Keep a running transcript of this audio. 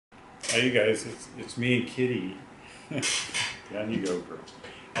Hi, you guys. It's me and Kitty. Down you go, girl.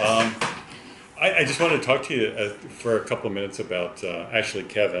 I just wanted to talk to you for a couple of minutes about, actually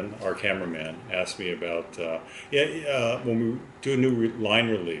Kevin, our cameraman, asked me about, when we do a new line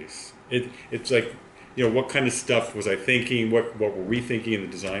release, it's like, you know, what kind of stuff was I thinking, what were we thinking in the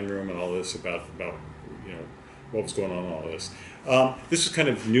design room and all this about you know, what was going on and all this. This is kind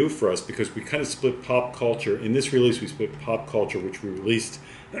of new for us because we kind of split pop culture. In this release, we split pop culture, which we released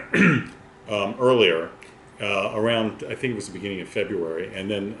earlier, around, I think it was the beginning of February,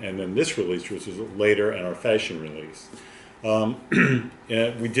 and then this release, which was later, and our fashion release.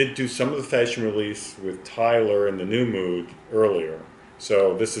 And we did do some of the fashion release with Tyler and the New Mood earlier,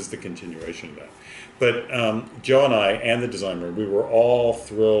 so this is the continuation of that. But Joe and I and the design room, we were all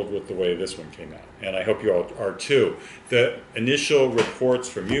thrilled with the way this one came out, and I hope you all are too. The initial reports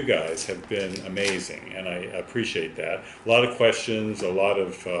from you guys have been amazing, and I appreciate that. A lot of questions, a lot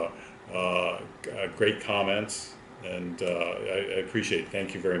of great comments, and I appreciate it.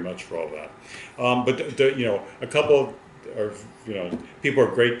 Thank you very much for all that. But you know, a couple of people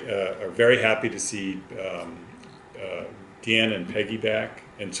are great, are very happy to see Deanne and Peggy back,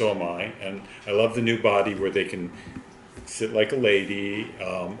 and so am I. And I love the new body where they can sit like a lady,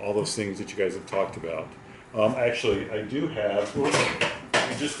 all those things that you guys have talked about. Actually, I do have,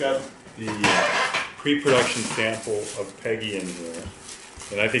 I just got the pre-production sample of Peggy in here,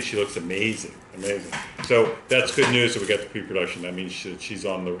 and I think she looks amazing, amazing. So that's good news that we got the pre-production. That means she's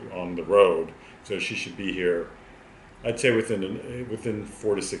on the road, so she should be here, I'd say within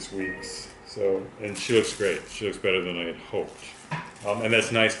 4 to 6 weeks. So, and she looks great. She looks better than I had hoped, and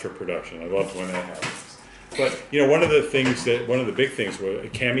that's nice for production. I love when that happens. But you know, one of the big things was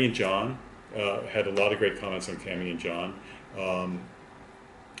Cammie and John had a lot of great comments on Cammie and John.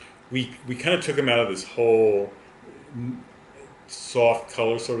 We kind of took them out of this whole soft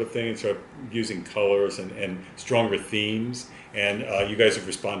color sort of thing and started using colors and stronger themes. And you guys have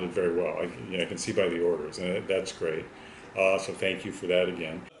responded very well. I can see by the orders, and that's great. So thank you for that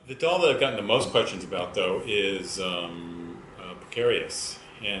again. The doll that I've gotten the most questions about, though, is Precarious.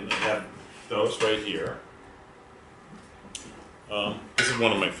 And I have those right here. This is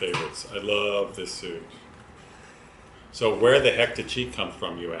one of my favorites. I love this suit. So where the heck did she come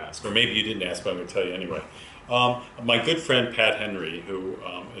from, you ask? Or maybe you didn't ask, but I'm going to tell you anyway. My good friend Pat Henry, who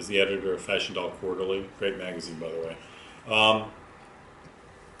is the editor of Fashion Doll Quarterly, great magazine, by the way,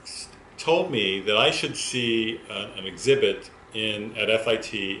 told me that I should see an exhibit at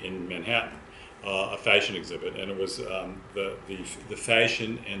FIT in Manhattan, a fashion exhibit, and it was the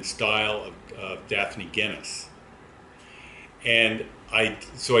fashion and style of Daphne Guinness. And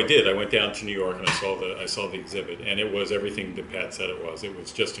so I did. I went down to New York and I saw the exhibit, and it was everything that Pat said it was. It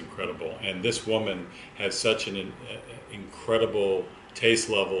was just incredible. And this woman has such an incredible taste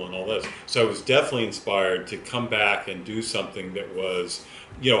level and all this. So I was definitely inspired to come back and do something that was,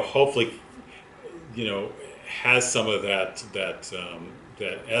 hopefully, has some of that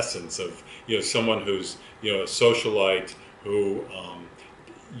essence of, someone who's, a socialite who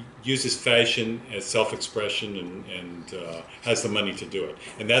uses fashion as self-expression and has the money to do it.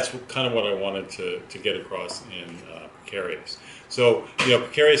 And that's kind of what I wanted to get across in Precarious. So,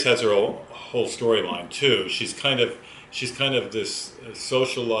 Precarious has her whole storyline too. She's kind of this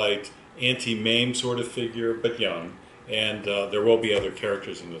socialite, anti-MAME sort of figure, but young. And there will be other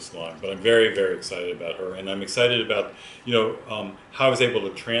characters in this line, but I'm very, very excited about her, and I'm excited about how I was able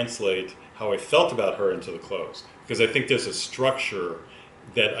to translate how I felt about her into the clothes, because I think there's a structure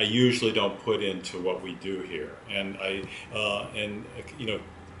that I usually don't put into what we do here, and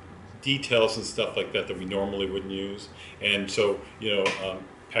details and stuff like that we normally wouldn't use, and so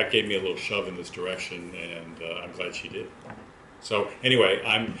Pat gave me a little shove in this direction, and I'm glad she did. So anyway,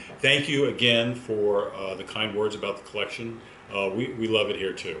 thank you again for the kind words about the collection. We love it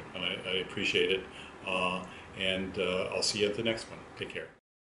here too, and I appreciate it. And I'll see you at the next one. Take care.